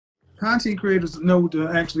Content creators know to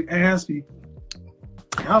actually ask people.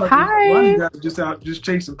 Y'all Hi. Why you guys just out just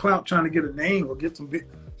chasing clout, trying to get a name or get some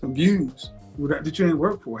views that you ain't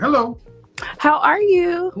work for? Hello. How are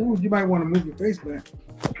you? Ooh, you might want to move your face back.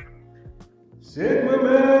 Sigma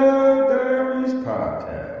Male Diaries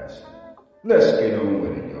Podcast. Let's get on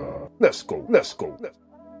with it, y'all. Let's go.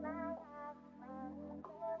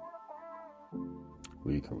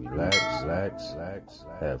 We can relax,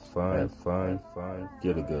 have fun,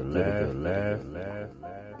 get a good laugh,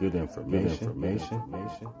 good information,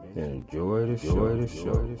 and enjoy the show.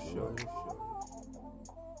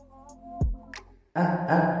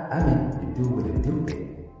 I mean, you do what it do,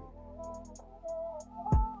 baby.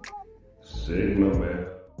 Sigma Male.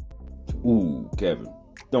 Ooh, Kevin,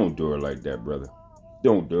 don't do it like that, brother.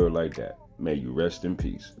 Don't do it like that. May you rest in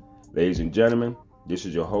peace. Ladies and gentlemen, this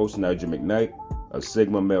is your host, Nigel McKnight of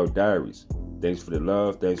Sigma Male Diaries. Thanks for the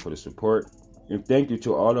love, thanks for the support, and thank you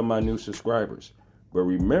to all of my new subscribers. But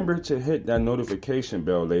remember to hit that notification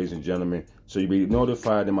bell, ladies and gentlemen, so you'll be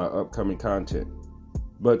notified in my upcoming content.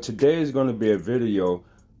 But today is going to be a video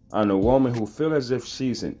on a woman who feels as if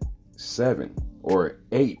she's in 7 or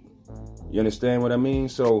 8. You understand what I mean?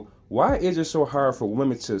 So why is it so hard for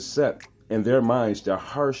women to accept in their minds the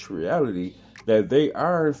harsh reality that they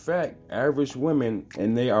are in fact average women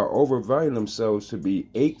and they are overvaluing themselves to be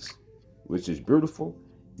 8s, which is beautiful,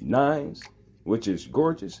 9s, which is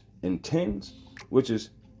gorgeous, and 10s, which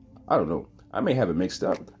is, I don't know, I may have it mixed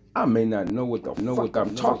up. I may not know what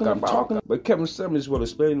I'm talking about, but Kevin Summers will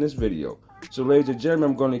explain in this video. So ladies and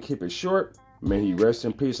gentlemen, I'm going to keep it short. May he rest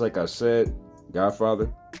in peace, like I said.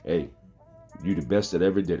 Godfather, hey, you the best that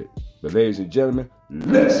ever did it. But ladies and gentlemen,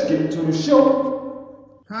 let's get to the show.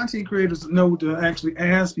 Content creators know to actually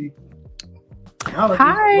ask people. Y'all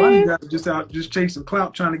Hi. Why you guys just out just chasing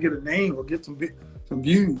clout, trying to get a name or get some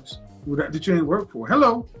views that you ain't work for?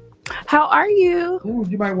 Hello. How are you? Ooh,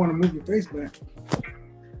 you might want to move your face back.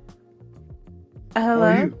 Hello. How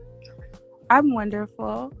are you? I'm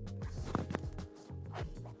wonderful.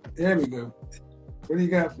 There we go. What do you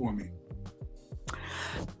got for me?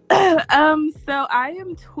 So I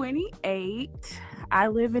am 28. I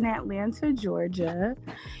live in Atlanta, Georgia,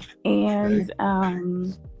 and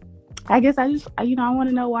I guess I just I want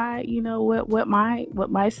to know why, what my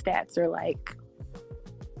stats are like.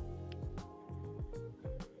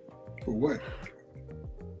 For what?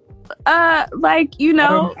 I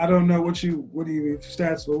don't know what do you mean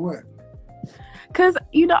stats for what? Cause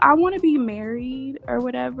I want to be married or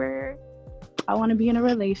whatever. I want to be in a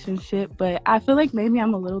relationship, but I feel like maybe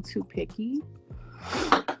I'm a little too picky.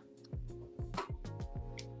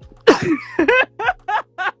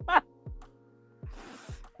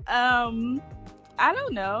 I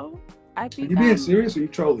don't know. I think Are you being serious or are you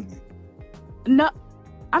trolling me? No,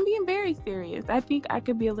 I'm being very serious. I think I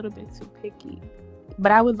could be a little bit too picky,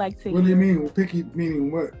 but I would like to. What do you mean? Picky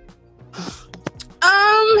meaning what?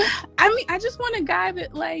 I just want a guy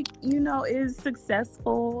that is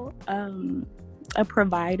successful, a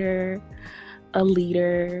provider, a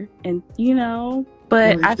leader, and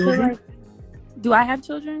but I feel like, do I have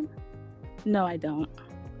children? No, I don't.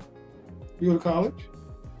 You go to college?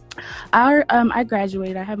 I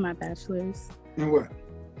graduated. I have my bachelor's. In what?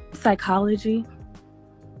 Psychology.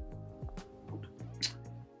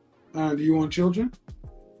 Do you want children?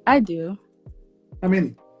 I do. How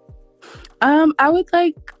many? I would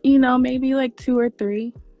maybe 2 or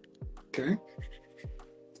 3. Okay.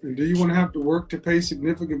 And do you want to have to work to pay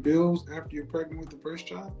significant bills after you're pregnant with the first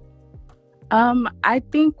child? I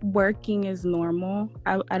think working is normal.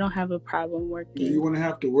 I don't have a problem working. Do you want to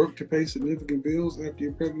have to work to pay significant bills after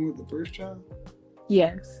you're pregnant with the first child?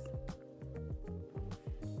 Yes.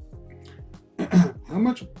 How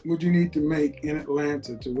much would you need to make in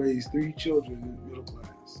Atlanta to raise 3 children in the middle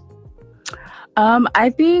class? I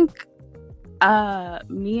think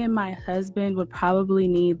me and my husband would probably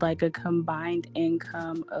need a combined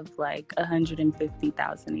income of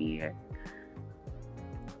 $150,000 a year.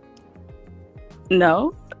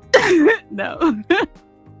 No. No.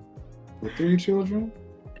 For 3 children?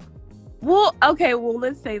 Well, okay,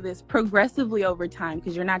 let's say this progressively over time,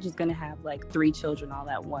 because you're not just going to have 3 children all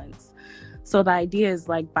at once. So the idea is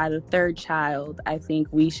by the 3rd child, I think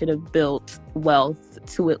we should have built wealth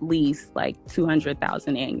to at least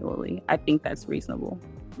 $200,000 annually. I think that's reasonable.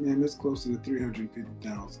 Man, that's close to the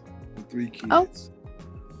 $350,000 for 3 kids. Oh,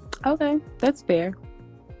 okay, that's fair.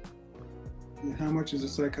 And how much is a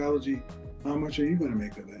psychology? How much are you going to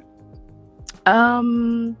make of that?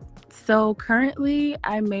 So currently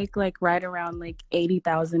I make right around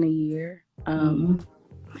 $80,000 a year.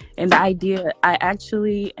 And the idea, I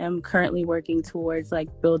actually am currently working towards like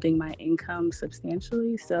building my income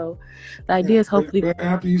substantially. So the idea is hopefully. But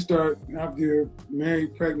after you're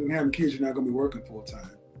married, pregnant, and having kids, you're not going to be working full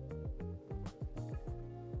time.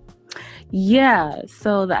 Yeah.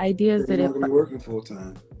 So the idea is You're that not going to be working full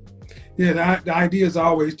time. Yeah, the idea is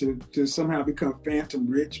always to somehow become phantom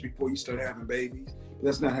rich before you start having babies. But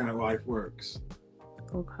that's not how life works.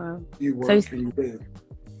 Okay. You work and you live.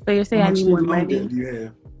 So you're saying I need more money? Debt do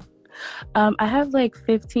you have? I have like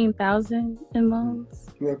 15,000 in loans.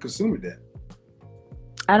 Well, consumer debt.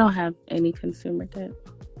 I don't have any consumer debt.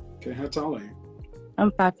 Okay, how tall are you?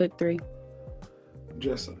 I'm 5'3".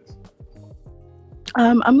 Dress size?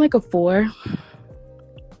 I'm like a 4.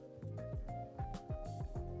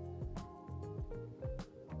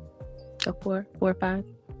 A 4 or 5.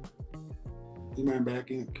 You mind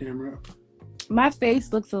backing the camera up? My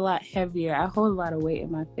face looks a lot heavier. I hold a lot of weight in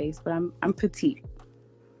my face, but I'm petite.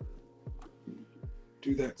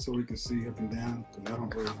 Do that so we can see up and down.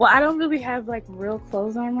 I don't really have like real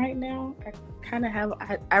clothes on right now. I kind of have.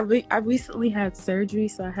 I recently had surgery,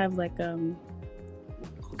 so I have like What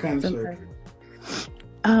kind of surgery?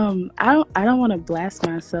 I don't want to blast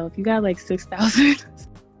myself. You got like 6,000.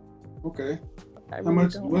 Okay. How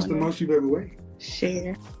much? What's the most you've ever weighed?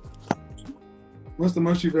 Share. What's the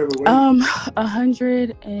most you've ever weighed?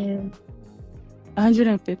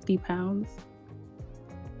 150 pounds.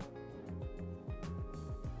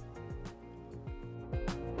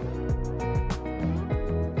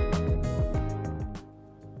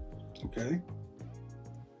 Okay.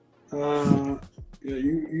 Yeah,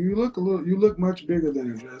 you look much bigger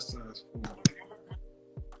than a dress size 4.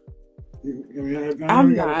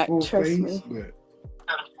 I'm not. Trust me. But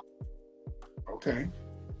okay.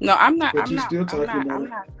 No, I'm not. But you're still talking about. I'm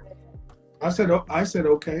not. I said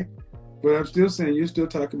okay, but I'm still saying you're still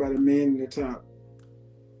talking about a man in the top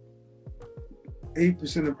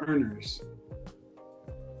 8% of earners.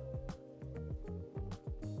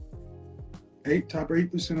 Top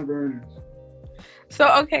 8% of earners. So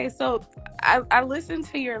I listened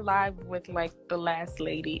to your live with like the last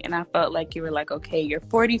lady, and I felt like you were like, okay, you're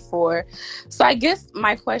 44. So I guess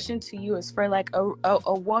my question to you is for like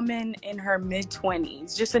a woman in her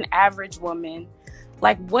mid-20s, just an average woman,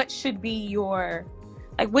 like what should be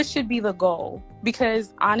the goal?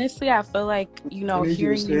 Because honestly, I feel like, I need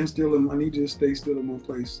you to stay still in one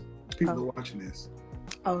place. People are watching this.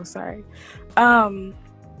 Oh, sorry.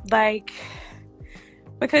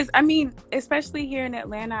 Because I mean, especially here in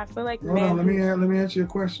Atlanta, I feel like Hold on, let me ask you a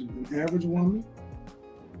question. An average woman?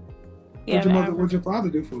 Yeah. What'd your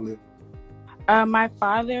father do for a living? My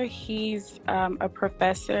father, he's a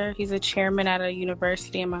professor. He's a chairman at a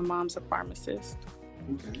university, and my mom's a pharmacist.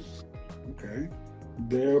 Okay.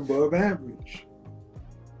 They're above average.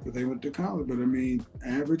 But they went to college. But I mean,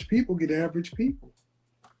 average people get average people.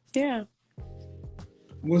 Yeah.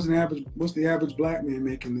 What's the average black man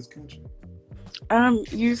make in this country?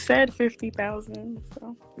 You said 50,000.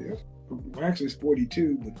 So. Yeah. Well, actually, it's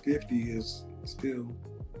 42, but 50 is still.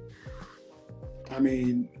 I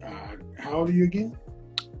mean, how old are you again?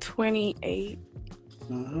 28.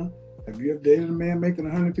 Have you ever dated a man making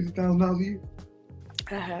 $150,000 a year?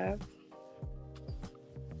 I have.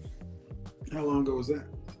 How long ago was that?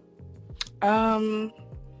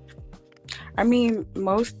 I mean,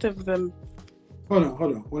 most of them. Hold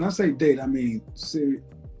on. When I say date, I mean serious.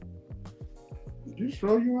 Did you just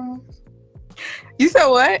roll your eyes? You said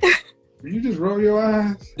what? Did you just roll your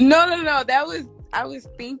eyes? No. I was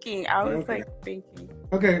thinking. Thinking.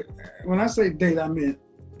 Okay. When I say date, I meant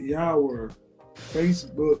y'all were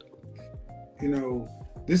Facebook.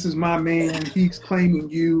 This is my man. He's claiming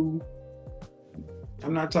you.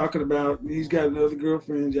 I'm not talking about he's got another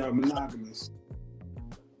girlfriend. Y'all monogamous.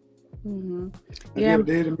 Mm-hmm. Have you ever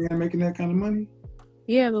dated a man making that kind of money?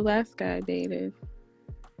 Yeah, the last guy I dated.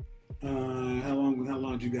 How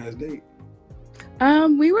long did you guys date?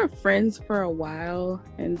 We were friends for a while,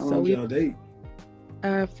 and how long did y'all date?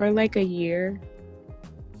 For like a year.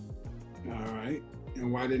 All right.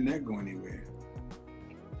 And why didn't that go anywhere?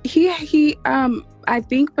 He I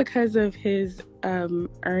think because of his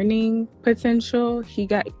earning potential, he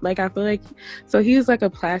got I feel like, so he was like a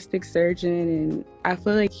plastic surgeon, and I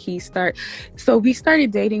feel like we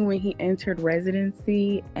started dating when he entered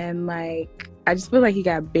residency, and I just feel like he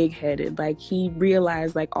got big headed. He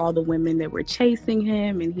realized all the women that were chasing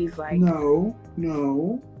him, and he's like, no.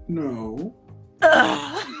 No.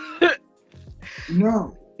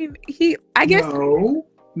 I guess.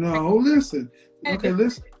 No, listen. Okay,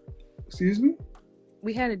 listen. Excuse me?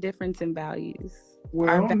 We had a difference in values.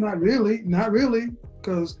 Well, not really,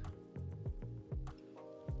 because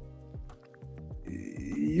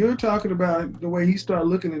You're talking about the way he started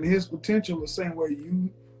looking at his potential the same way you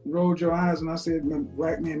rolled your eyes and I said,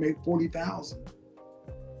 black man make 40,000.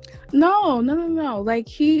 No. Like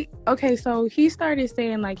so he started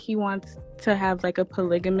saying like he wants to have like a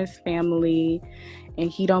polygamous family, and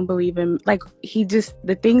he don't believe in like he just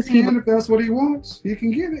the things he. And if that's what he wants, he can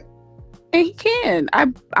get it. And he can.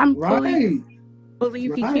 I'm fully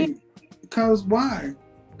believe he can. Because why?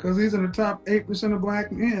 Because he's in the top 8% of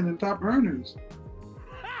black men and top earners.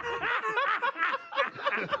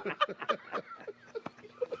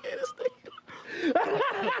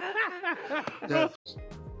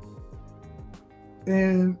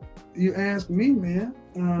 And you ask me, man,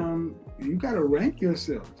 you got to rank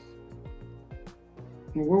yourself.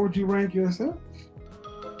 And where would you rank yourself?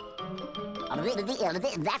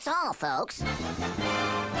 That's all, folks.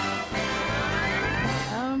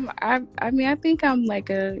 I mean, I think I'm like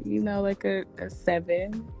a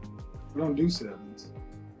 7. I don't do 7s.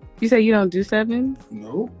 You say you don't do 7s?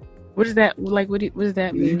 No. What is that like? What does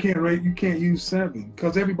that mean? You can't use 7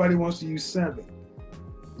 because everybody wants to use 7.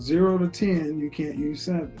 0 to 10, you can't use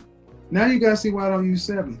 7. Now you gotta see why I don't use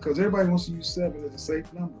 7 because everybody wants to use 7 as a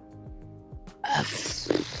safe number.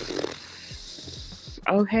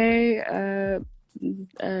 Okay,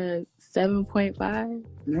 7.5.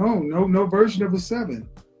 No version of a 7.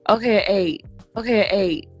 Okay, 8. Okay,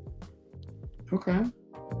 8. Okay.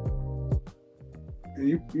 And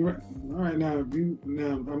you're right. All right, now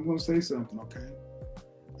I'm gonna say something. Okay.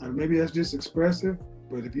 Maybe that's just expressive,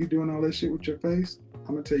 but if you're doing all that shit with your face,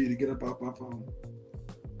 I'm gonna tell you to get up off my phone.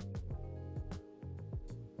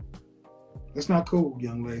 That's not cool,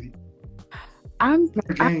 young lady. I'm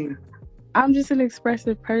I'm just an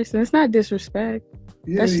expressive person. It's not disrespect.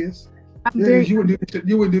 Yeah, it is. You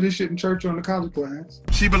wouldn't do this shit in church or in the college class.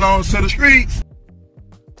 She belongs to the streets.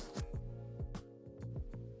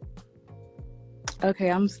 Okay,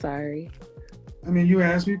 I'm sorry. I mean, you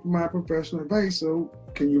asked me for my professional advice, so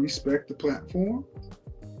can you respect the platform?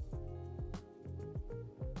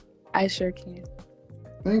 I sure can.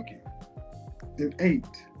 Thank you. An 8.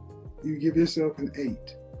 You give yourself an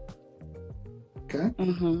 8. Okay?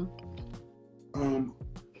 Mm-hmm.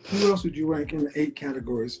 Who else would you rank in the 8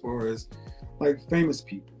 category as far as like famous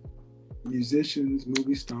people? Musicians,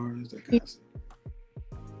 movie stars, that kind of stuff.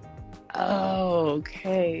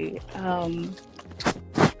 Okay.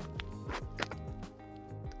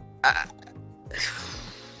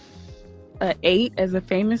 An 8 as a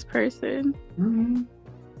famous person? Mm-hmm.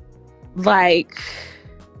 Like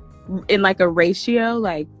in like a ratio,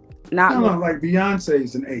 like not No, like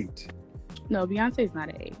Beyonce's an 8. No, Beyonce's not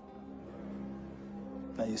an 8.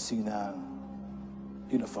 Now you see now,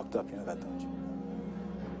 you done fucked up, you know that, don't you?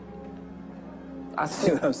 I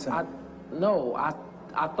See what I'm saying?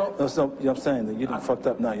 I thought. No, so, you know what I'm saying? That you done fucked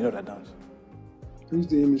up now, you know that, don't you? Who's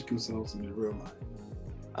the image consultant in real life?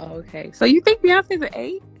 Oh, okay. So you think Beyonce's an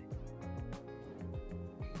 8?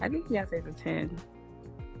 I think Beyonce's a 10.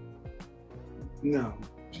 No,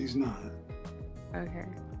 she's not. Okay.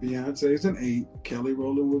 Beyonce's an 8. Kelly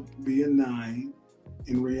Rowland would be a 9.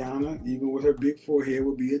 And Rihanna, even with her big forehead,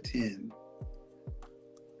 would be a 10.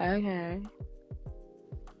 Okay.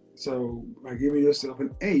 So by giving yourself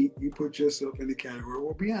an 8, you put yourself in the category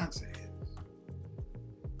where Beyonce is.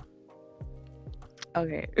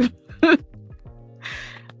 Okay.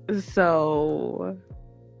 So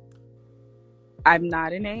I'm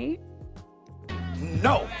not an 8?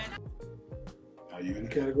 No! Are you in the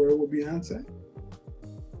category with Beyonce?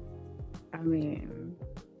 I mean,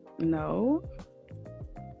 no.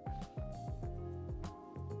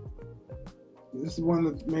 This is one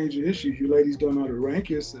of the major issues. You ladies don't know how to rank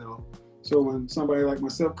yourself. So when somebody like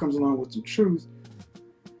myself comes along with some truth,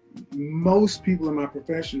 most people in my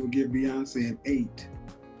profession will give Beyonce an 8.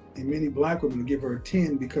 And many black women will give her a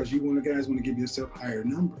 10 because you guys want to give yourself higher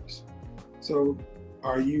numbers. So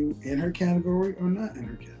are you in her category or not in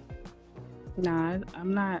her category? Nah,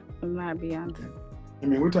 I'm not Beyonce. I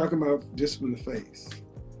mean, we're talking about just from the face.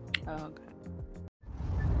 Oh, okay.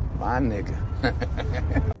 My nigga.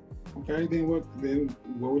 Okay, then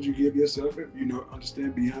what would you give yourself if you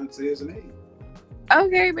understand Beyonce as an 8?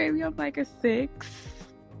 Okay, maybe I'm like a 6.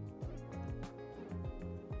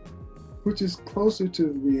 Which is closer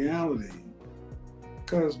to reality.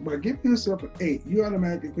 Because by giving yourself an 8, you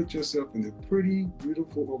automatically put yourself in the pretty,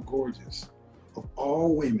 beautiful, or gorgeous of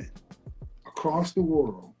all women across the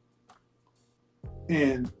world.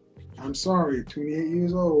 And I'm sorry, at 28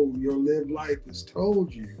 years old, your lived life has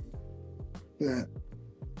told you that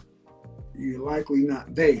you're likely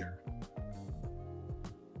not there.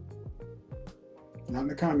 Not in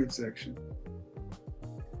the comment section.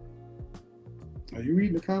 Are you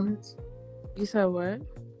reading the comments? You said what?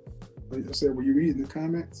 I said, were you reading the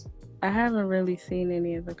comments? I haven't really seen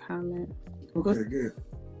any of the comments. Okay, good.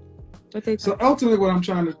 What they So ultimately, what I'm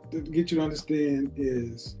trying to get you to understand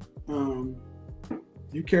is,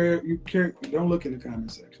 you carry. Don't look in the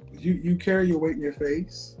comment section. You carry your weight in your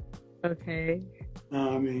face. Okay.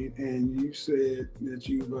 And you said that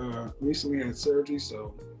you've recently had surgery,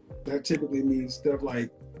 so that typically means stuff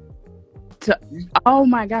like. Oh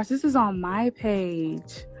my gosh, this is on my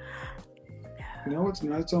page. No, it's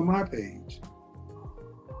not. It's on my page.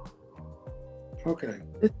 Okay.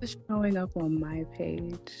 This is showing up on my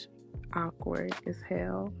page. Awkward as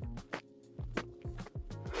hell.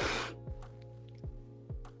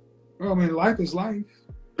 Well, life is life.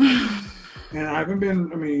 And I haven't been,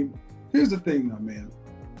 here's the thing though, man.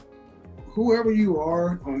 Whoever you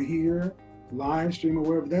are on here, live stream or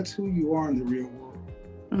wherever, that's who you are in the real world.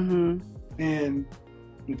 Mm-hmm. And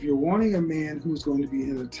if you're wanting a man who's going to be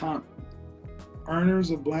in the top earners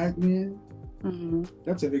of black men, Mm-hmm.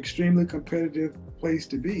 that's an extremely competitive place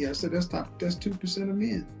to be. I said that's 2% of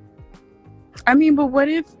men. But what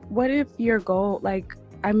if your goal, I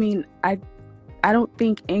don't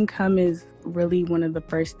think income is really one of the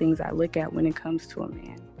first things I look at when it comes to a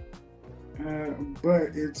man.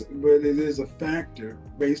 But it is a factor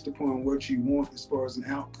based upon what you want as far as an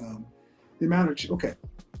outcome. The amount of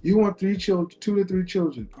you want 2 to 3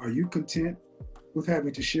 children. Are you content with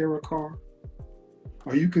having to share a car?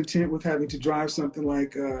 Are you content with having to drive something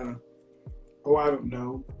like, I don't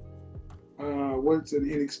know, what's an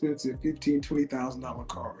inexpensive $15,000-$20,000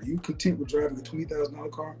 car? Are you content with driving a $20,000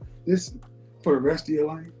 car? This for the rest of your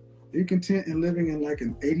life? Are you content in living in like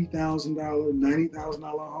an $80,000, $90,000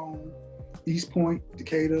 home, East Point,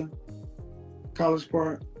 Decatur, College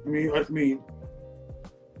Park?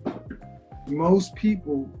 Most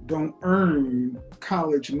people don't earn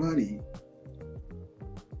college money.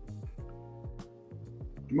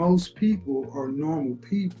 Most people are normal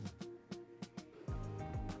people.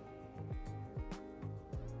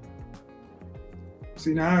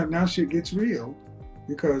 See, now shit gets real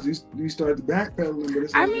because we start the backpedaling, but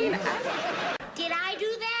it's Did I do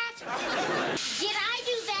that? Did I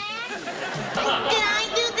do that? Did I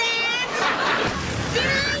do that?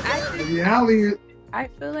 the reality is, I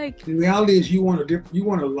feel like the reality is you want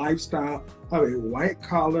a lifestyle of a white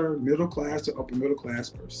collar, middle class to upper middle class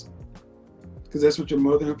person. Because that's what your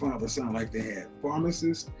mother and father sound like they had.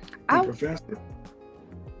 Pharmacist and professor.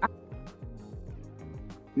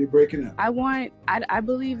 You're breaking up. I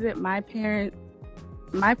believe that my parents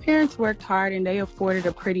worked hard and they afforded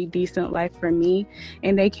a pretty decent life for me,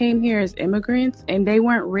 and they came here as immigrants and they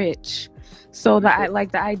weren't rich. So the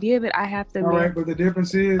idea that I have to. All right, but the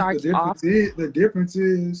difference is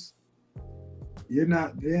you're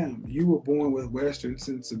not them. You were born with Western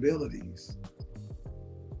sensibilities.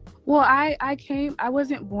 Well, I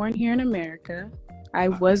wasn't born here in America. I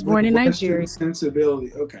was born in Nigeria. Western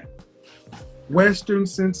sensibility, okay. Western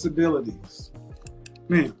sensibilities,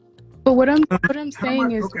 man. But what I'm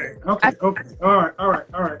saying is, okay. All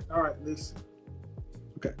right. Listen.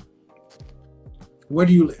 Okay. Where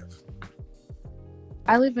do you live?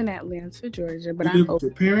 I live in Atlanta, Georgia, but you live with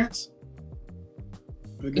your parents?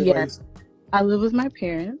 Yes, I live with my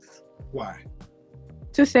parents. Why?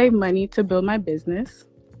 To save money to build my business.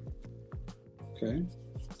 Okay.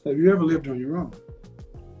 Have you ever lived on your own?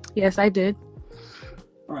 Yes, I did.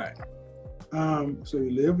 All right. So you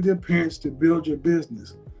live with your parents to build your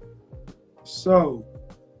business. So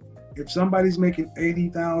if somebody's making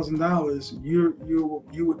 $80,000,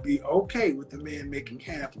 you would be okay with the man making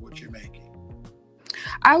half of what you're making.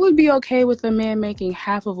 I would be okay with the man making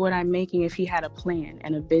half of what I'm making if he had a plan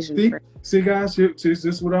and a vision for it. See, guys, this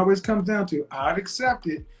is what always comes down to. I'd accept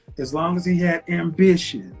it as long as he had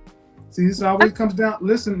ambition. See, this always comes down.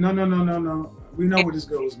 Listen, no. We know where this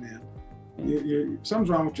goes, man. Something's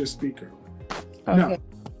wrong with your speaker. Okay. No,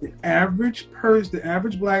 the average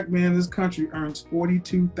black man in this country earns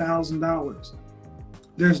 $42,000.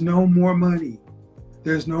 There's no more money.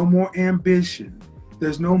 There's no more ambition.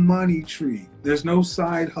 There's no money tree. There's no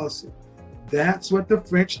side hustle. That's what the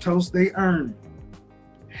French toast they earn.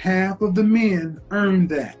 Half of the men earn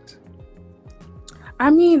that.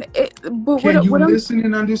 Can you listen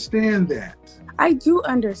and understand that? I do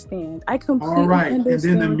understand. I completely understand. And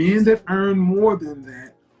then the men that earn more than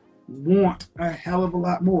that want a hell of a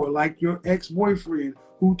lot more, like your ex-boyfriend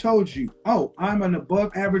who told you, oh, I'm an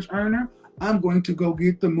above average earner. I'm going to go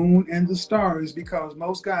get the moon and the stars because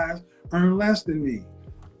most guys earn less than me.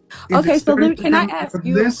 Okay, so then can I ask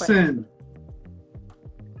you a question? Listen,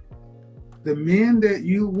 the men that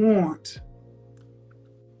you want,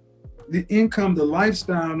 the income, the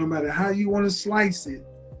lifestyle, no matter how you want to slice it,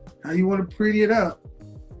 how you want to pretty it up,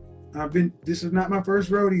 This is not my first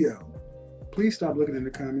rodeo. Please stop looking in the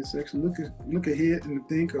comment section. Look ahead and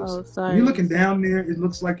think of. Oh, sorry. When you're looking down there, it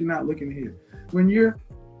looks like you're not looking here. When you're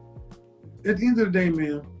at the end of the day,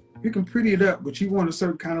 man, you can pretty it up, but you want a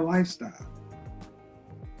certain kind of lifestyle.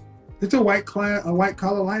 It's a white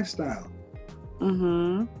collar lifestyle.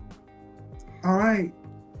 Mm-hmm. All right.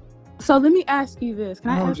 So let me ask you this. Can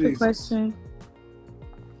I ask Jesus. a question?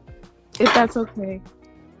 If that's okay.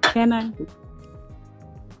 Can I?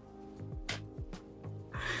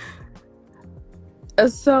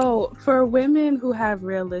 So for women who have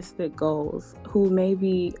realistic goals, who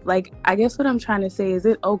maybe, like, I guess what I'm trying to say is,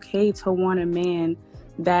 it okay to want a man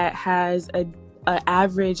that has a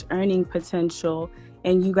average earning potential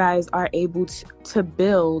and you guys are able to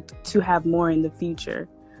build to have more in the future?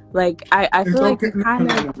 Like, I feel like you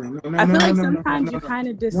kind of, I feel like sometimes you kind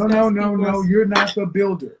of discuss No, you're not the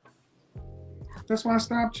builder. That's why I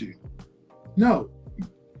stopped you. No,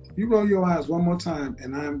 you roll your eyes one more time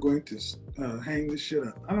and I'm going to hang this shit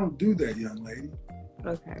up. I don't do that, young lady.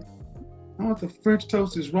 Okay. I want the French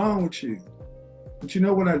toast is wrong with you. But you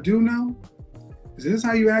know what I do know? Is this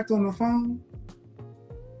how you act on the phone?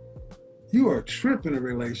 You are a trip in a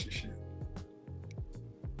relationship.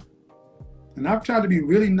 And I've tried to be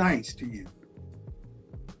really nice to you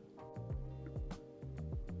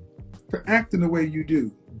for acting the way you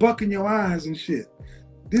do, bucking your eyes and shit.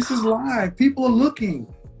 This is live. People are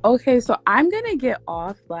looking. Okay, so I'm going to get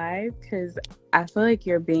off live because I feel like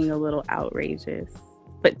you're being a little outrageous.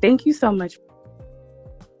 But thank you so much.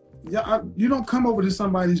 Yeah, you don't come over to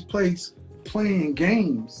somebody's place playing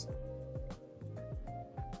games.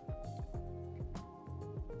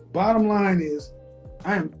 Bottom line is,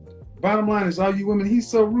 all you women, he's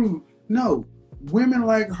so rude. No, women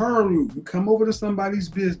like her are rude. You come over to somebody's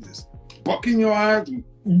business, bucking your eyes.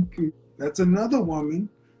 That's another woman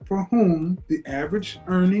for whom the average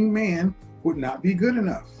earning man would not be good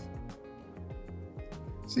enough.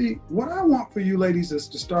 See, what I want for you ladies is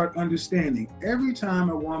to start understanding every time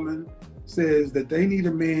a woman says that they need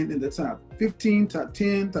a man in the top 15, top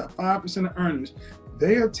 10, top 5% of earners,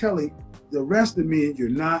 they are telling the rest of men you're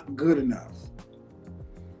not good enough.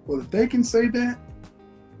 Well, if they can say that,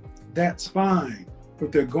 that's fine.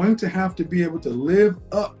 But they're going to have to be able to live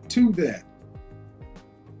up to that.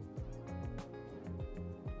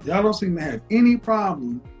 Y'all don't seem to have any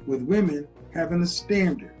problem with women having a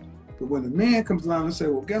standard. But when a man comes along and says,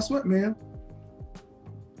 well, guess what, man?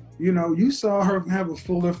 You know, you saw her have a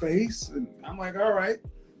fuller face. And I'm like, all right,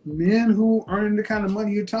 men who earn the kind of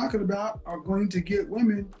money you're talking about are going to get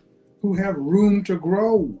women who have room to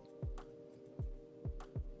grow.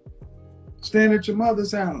 Stand at your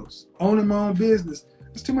mother's house, owning my own business.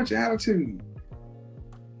 It's too much attitude.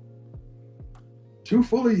 Too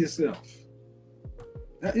full of yourself.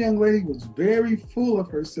 That young lady was very full of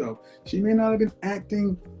herself. She may not have been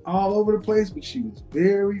acting all over the place, but she was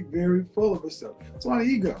very, very full of herself. It's a lot of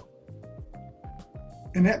ego.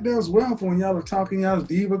 And that does well for when y'all are talking y'all's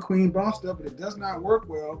diva, queen, boss stuff, but it does not work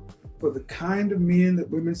well for the kind of men that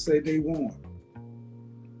women say they want.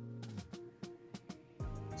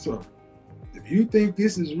 So, if you think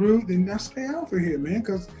this is rude, then now stay off of here, man,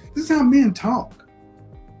 because this is how men talk.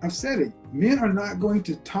 I've said it. Men are not going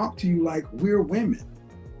to talk to you like we're women.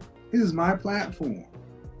 This is my platform.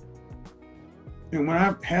 And when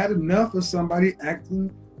I've had enough of somebody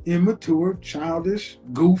acting immature, childish,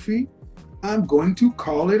 goofy, I'm going to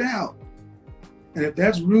call it out. And if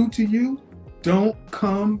that's rude to you, don't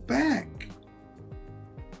come back.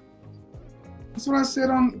 That's what I said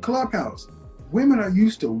on Clubhouse. Women are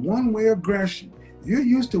used to one-way aggression. You're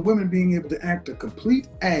used to women being able to act a complete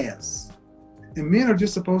ass. And men are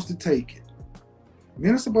just supposed to take it.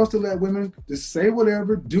 Men are supposed to let women just say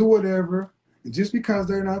whatever, do whatever. And just because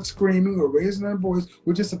they're not screaming or raising their voice,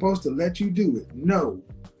 we're just supposed to let you do it. No,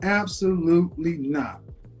 absolutely not.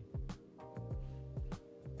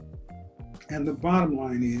 And the bottom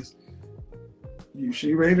line is,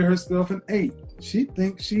 she rated herself an 8. She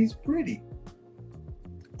thinks she's pretty.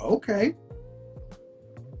 Okay.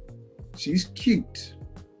 She's cute.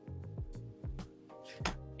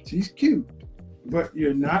 She's cute. But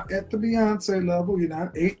you're not at the Beyonce level. You're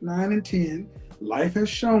not 8, 9, and 10. Life has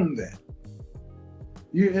shown that.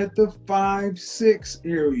 You're at the 5, 6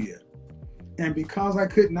 area. And because I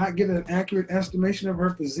could not get an accurate estimation of her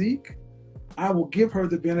physique, I will give her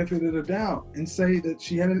the benefit of the doubt and say that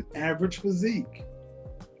she had an average physique.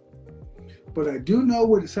 But I do know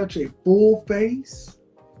with such a full face,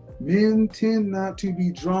 men tend not to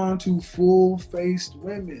be drawn to full-faced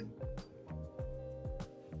women.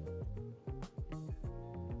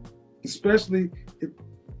 Especially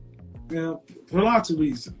for lots of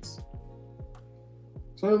reasons.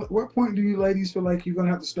 So at what point do you ladies feel like you're going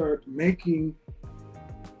to have to start making...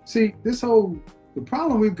 See, the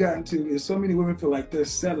problem we've gotten to is so many women feel like they're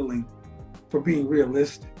settling for being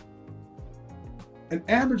realistic. An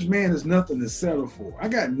average man is nothing to settle for. I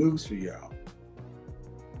got news for y'all.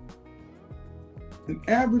 An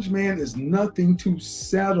average man is nothing to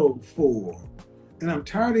settle for. And I'm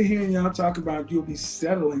tired of hearing y'all talk about you'll be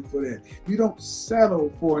settling for that. You don't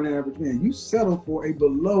settle for an average man. You settle for a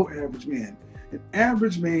below average man. An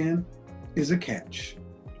average man is a catch.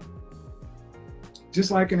 Just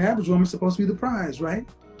like an average woman is supposed to be the prize, right?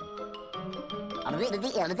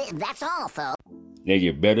 That's all, folks. Now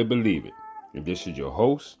you better believe it. If this is your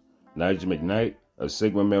host, Nigel McKnight of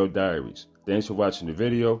Sigma Male Diaries. Thanks for watching the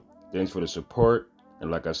video. Thanks for the support. And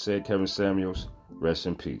like I said, Kevin Samuels, rest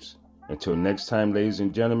in peace. Until next time, ladies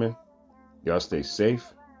and gentlemen, y'all stay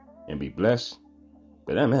safe and be blessed.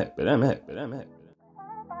 But I'm at.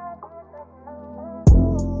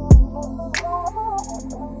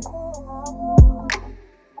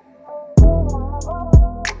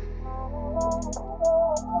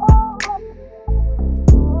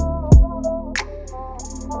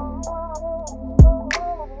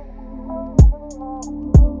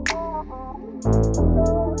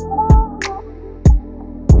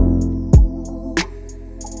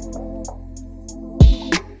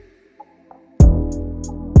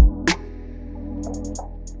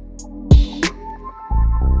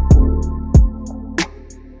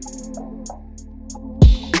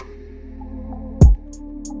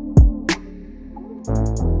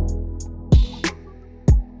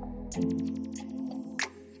 Thank you.